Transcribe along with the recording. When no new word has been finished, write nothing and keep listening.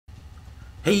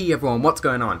Hey everyone, what's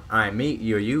going on? I'm me,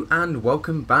 you, and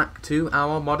welcome back to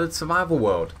our modded survival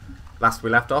world. Last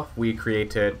we left off, we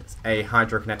created a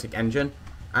hydrokinetic engine,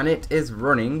 and it is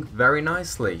running very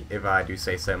nicely, if I do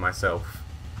say so myself.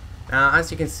 Now,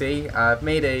 as you can see, I've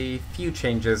made a few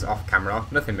changes off camera,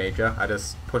 nothing major. I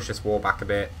just pushed this wall back a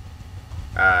bit,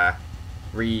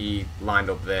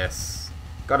 re-lined up this,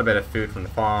 got a bit of food from the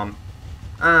farm,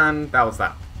 and that was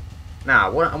that. Now,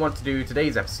 what I want to do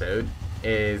today's episode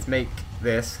is make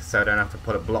this so I don't have to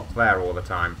put a block there all the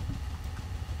time.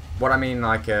 What I mean,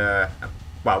 like,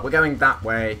 well, we're going that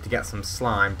way to get some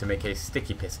slime to make a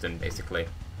sticky piston, basically.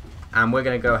 And we're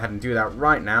going to go ahead and do that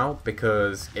right now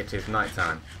because it is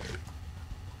nighttime.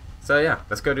 So yeah,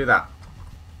 let's go do that.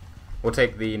 We'll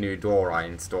take the new door I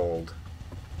installed.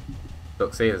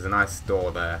 Look, see, there's a nice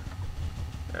door there.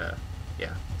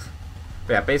 Yeah.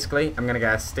 But yeah, basically, I'm going to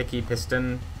get a sticky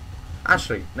piston.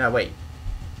 Actually, no, wait.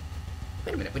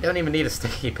 Wait a minute, we don't even need a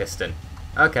sticky piston.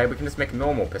 Okay, we can just make a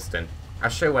normal piston. I'll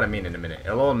show you what I mean in a minute.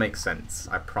 It'll all make sense,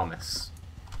 I promise.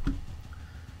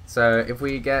 So, if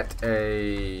we get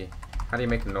a... How do you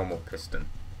make a normal piston?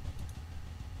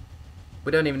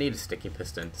 We don't even need a sticky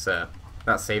piston, so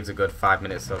that saves a good 5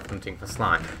 minutes of hunting for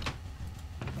slime.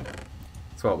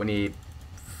 So what, we need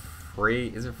 3,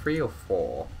 is it 3 or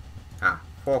 4?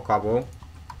 4 cobble,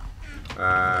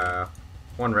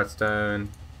 1 redstone,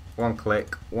 1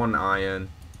 click, 1 iron,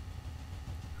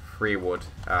 3 wood.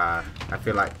 I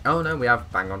feel like, oh no, we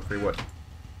have bang on 3 wood.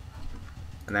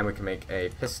 And then we can make a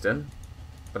piston,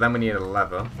 but then we need a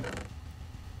lever.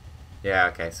 Yeah,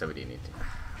 okay, so we do need to.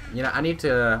 You know, I need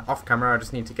to, off camera, I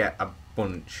just need to get a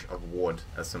bunch of wood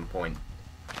at some point.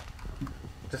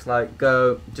 Just like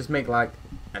just make like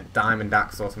a diamond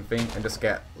axe or something and just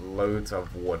get loads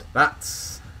of wood.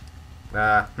 That's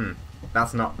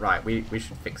not right. We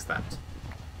should fix that.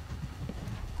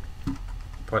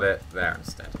 Put it there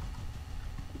instead.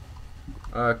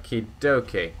 Okie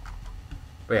dokie.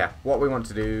 But yeah, what we want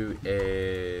to do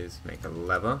is make a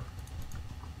lever.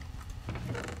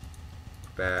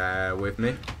 Bear with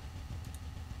me.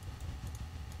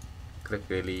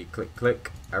 Clickily, click,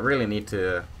 click. I really need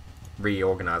to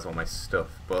reorganize all my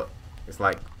stuff, but it's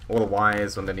like all the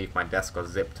wires underneath my desk are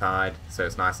zip tied, so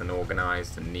it's nice and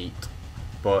organized and neat.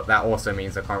 But that also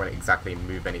means I can't really exactly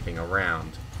move anything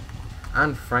around.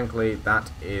 And frankly,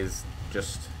 that is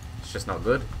just, it's just not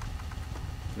good.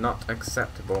 Not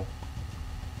acceptable.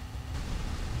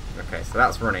 Okay, so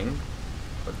that's running.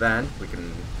 But then, we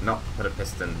can not put a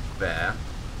piston there.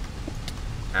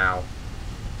 Ow.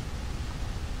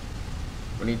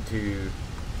 We need to...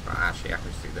 Well, actually, I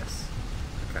can just do this.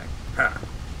 Okay.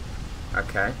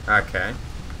 Okay, okay.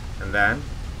 And then,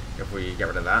 if we get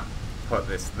rid of that, put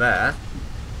this there,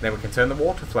 then we can turn the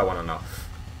water flow on and off.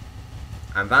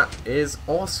 And that is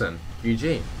awesome.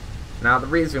 GG. Now the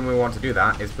reason we want to do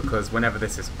that is because whenever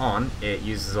this is on, it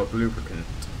uses up lubricant.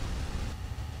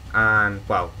 And,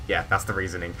 well, yeah, that's the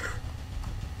reasoning.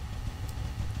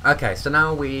 Okay, so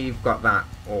now we've got that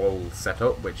all set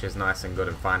up, which is nice and good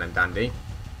and fine and dandy.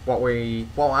 What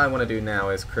I want to do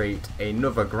now is create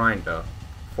another grinder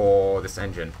for this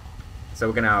engine. So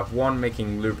we're going to have one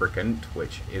making lubricant,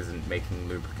 which isn't making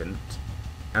lubricant.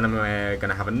 And then we're going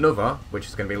to have another, which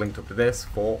is going to be linked up to this,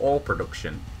 for oil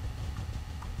production.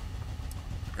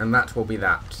 And that will be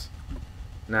that.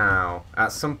 Now,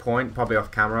 at some point, probably off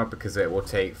camera, because it will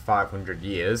take 500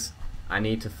 years, I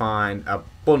need to find a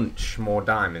bunch more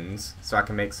diamonds, so I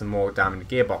can make some more diamond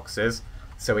gearboxes,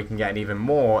 so we can get an even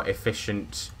more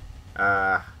efficient,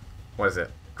 what is it?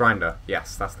 Grinder.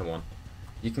 Yes, that's the one.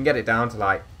 You can get it down to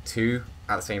like 2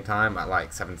 at the same time, at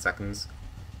like 7 seconds.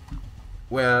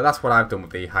 Well, that's what I've done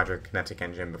with the hydrokinetic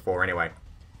engine before anyway.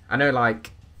 I know,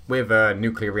 like, with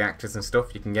nuclear reactors and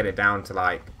stuff, you can get it down to,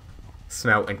 like,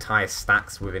 smelt entire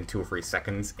stacks within 2 or 3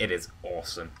 seconds. It is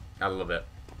awesome. I love it.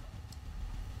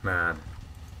 Man.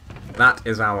 That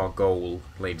is our goal,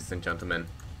 ladies and gentlemen.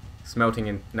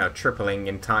 Tripling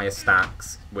entire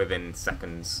stacks within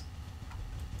seconds.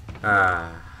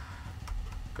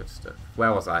 Good stuff.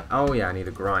 Where was I? Oh yeah, I need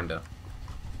a grinder.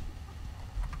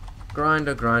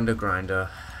 Grinder, grinder, grinder.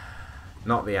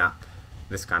 Not the app.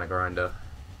 This kind of grinder.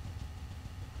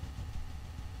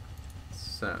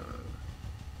 So,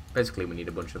 basically we need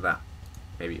a bunch of that.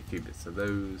 Maybe a few bits of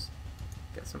those.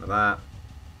 Get some of that.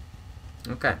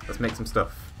 Okay, let's make some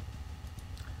stuff.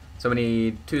 So we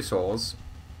need 2 saws.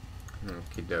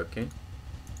 Okie dokie.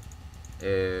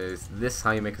 Is this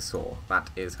how you make a saw? That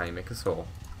is how you make a saw.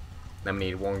 Then we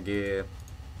need 1 gear.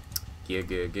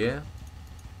 Gear.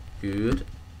 Good.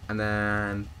 And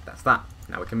then that's that.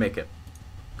 Now we can make it.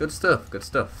 Good stuff, good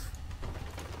stuff.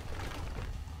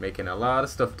 Making a lot of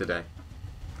stuff today.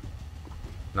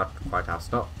 not quite how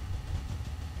stop.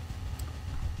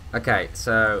 Okay,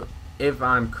 so if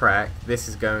I'm correct, this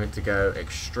is going to go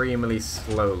extremely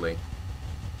slowly.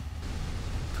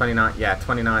 29, yeah,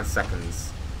 29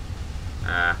 seconds.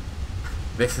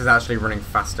 This is actually running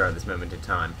faster at this moment in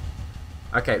time.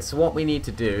 Okay, so what we need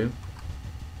to do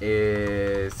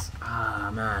is...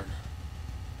 Ah, man.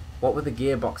 What were the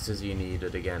gearboxes you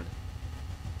needed again?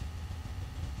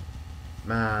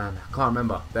 Man, I can't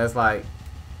remember. There's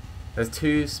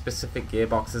two specific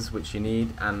gearboxes which you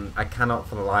need, and I cannot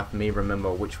for the life of me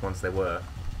remember which ones they were.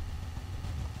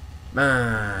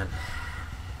 Man.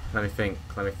 Let me think.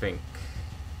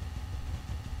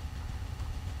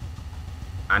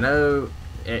 I know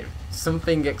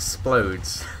something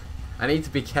explodes. I need to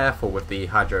be careful with the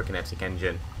hydrokinetic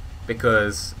engine,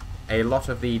 because a lot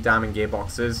of the diamond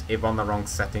gearboxes, if on the wrong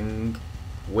setting,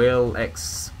 will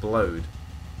explode.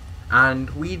 And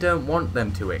we don't want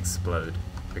them to explode,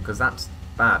 because that's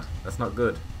bad. That's not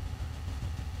good.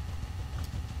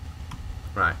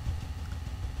 Right.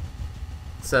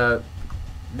 So,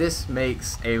 this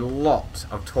makes a lot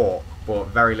of torque, but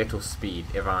very little speed,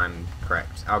 if I'm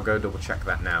correct. I'll go double check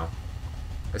that now.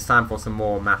 It's time for some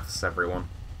more maths, everyone.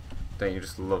 Don't you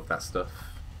just love that stuff?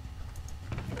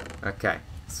 Okay,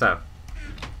 so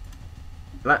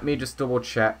let me just double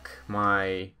check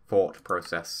my thought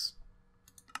process.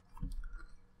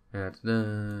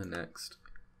 Next.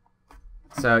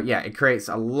 So yeah, it creates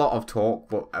a lot of torque,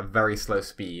 but a very slow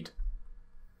speed.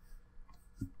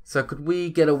 So could we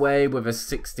get away with a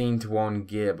 16:1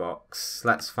 gearbox?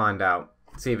 Let's find out.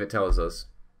 See if it tells us.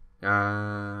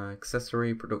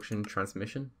 Accessory, production,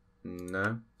 transmission?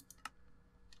 No.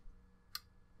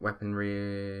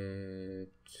 Weaponry...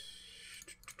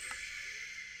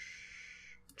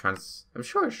 I'm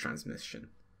sure it's transmission.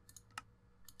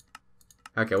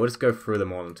 Okay, we'll just go through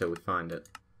them all until we find it.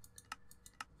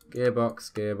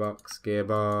 Gearbox, gearbox,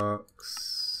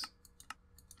 gearbox.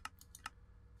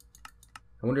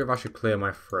 I wonder if I should clear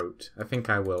my throat. I think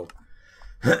I will.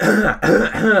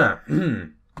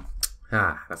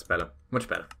 Ah, that's better. Much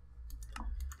better.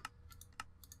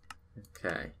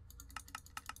 Okay.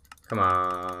 Come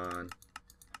on.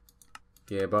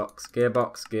 Gearbox,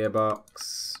 gearbox,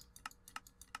 gearbox.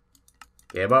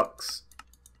 Gearbox.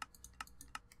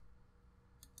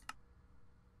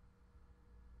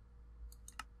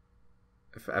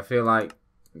 I feel like...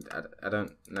 I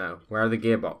don't know. Where are the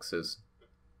gearboxes?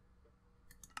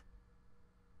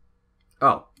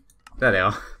 Oh. There they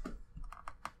are.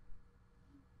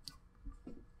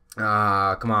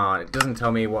 Ah, come on. It doesn't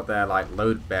tell me what their, like,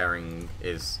 load bearing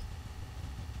is.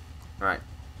 Right.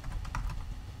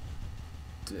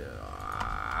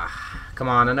 Come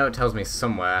on, I know it tells me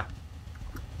somewhere.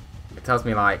 It tells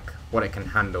me, like, what it can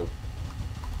handle.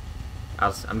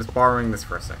 I'm just borrowing this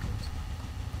for a second.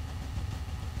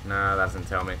 No, that doesn't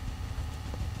tell me.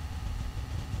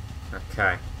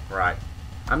 Okay, right.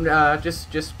 I'm hang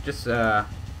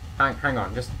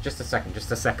on, just a second.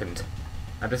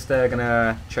 I'm just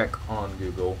gonna check on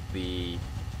Google the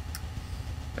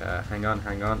hang on.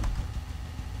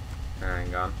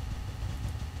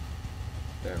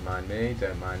 Don't mind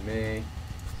me.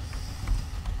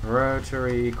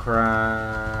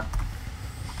 Rotarycraft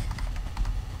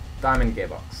diamond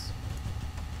gearbox.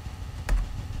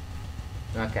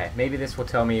 Okay, maybe this will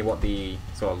tell me what the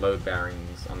sort of load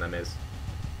bearings on them is.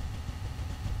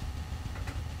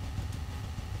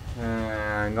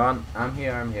 Hang on, I'm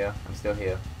here. I'm still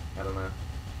here. I don't know. Am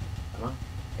I?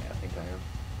 Yeah, I think I am.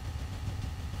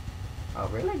 Oh,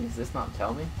 really? Does this not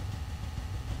tell me?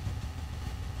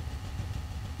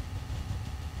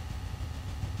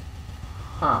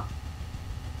 Huh.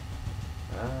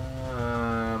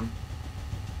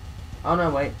 Oh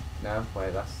no, wait. No,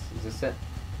 wait, is this it?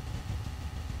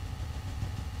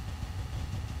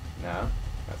 No,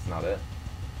 that's not it.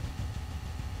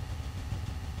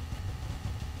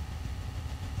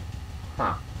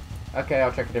 Huh. Okay,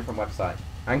 I'll check a different website.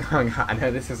 Hang on, I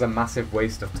know this is a massive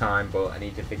waste of time, but I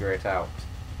need to figure it out.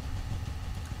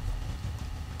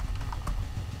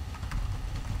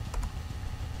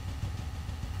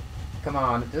 Come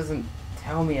on, it doesn't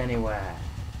tell me anywhere.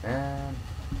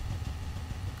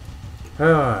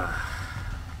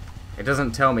 It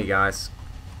doesn't tell me, guys.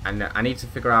 And I need to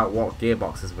figure out what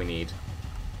gearboxes we need.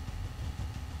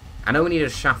 I know we need a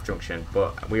shaft junction,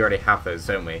 but we already have those,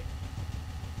 don't we?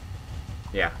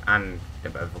 Yeah, and...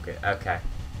 Okay.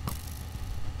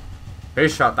 Who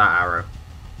shot that arrow?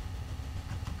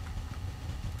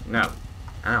 No.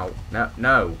 Ow.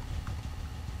 No.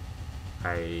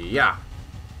 Hey-ya.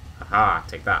 Haha,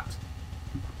 take that.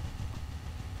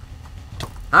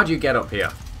 How'd you get up here?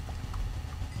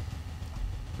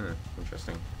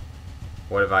 Interesting.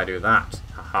 What if I do that?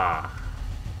 Haha.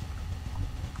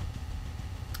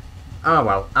 Oh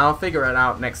well, I'll figure it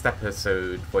out next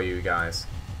episode for you guys.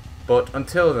 But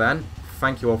until then,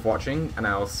 thank you all for watching, and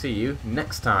I'll see you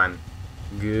next time.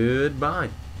 Goodbye.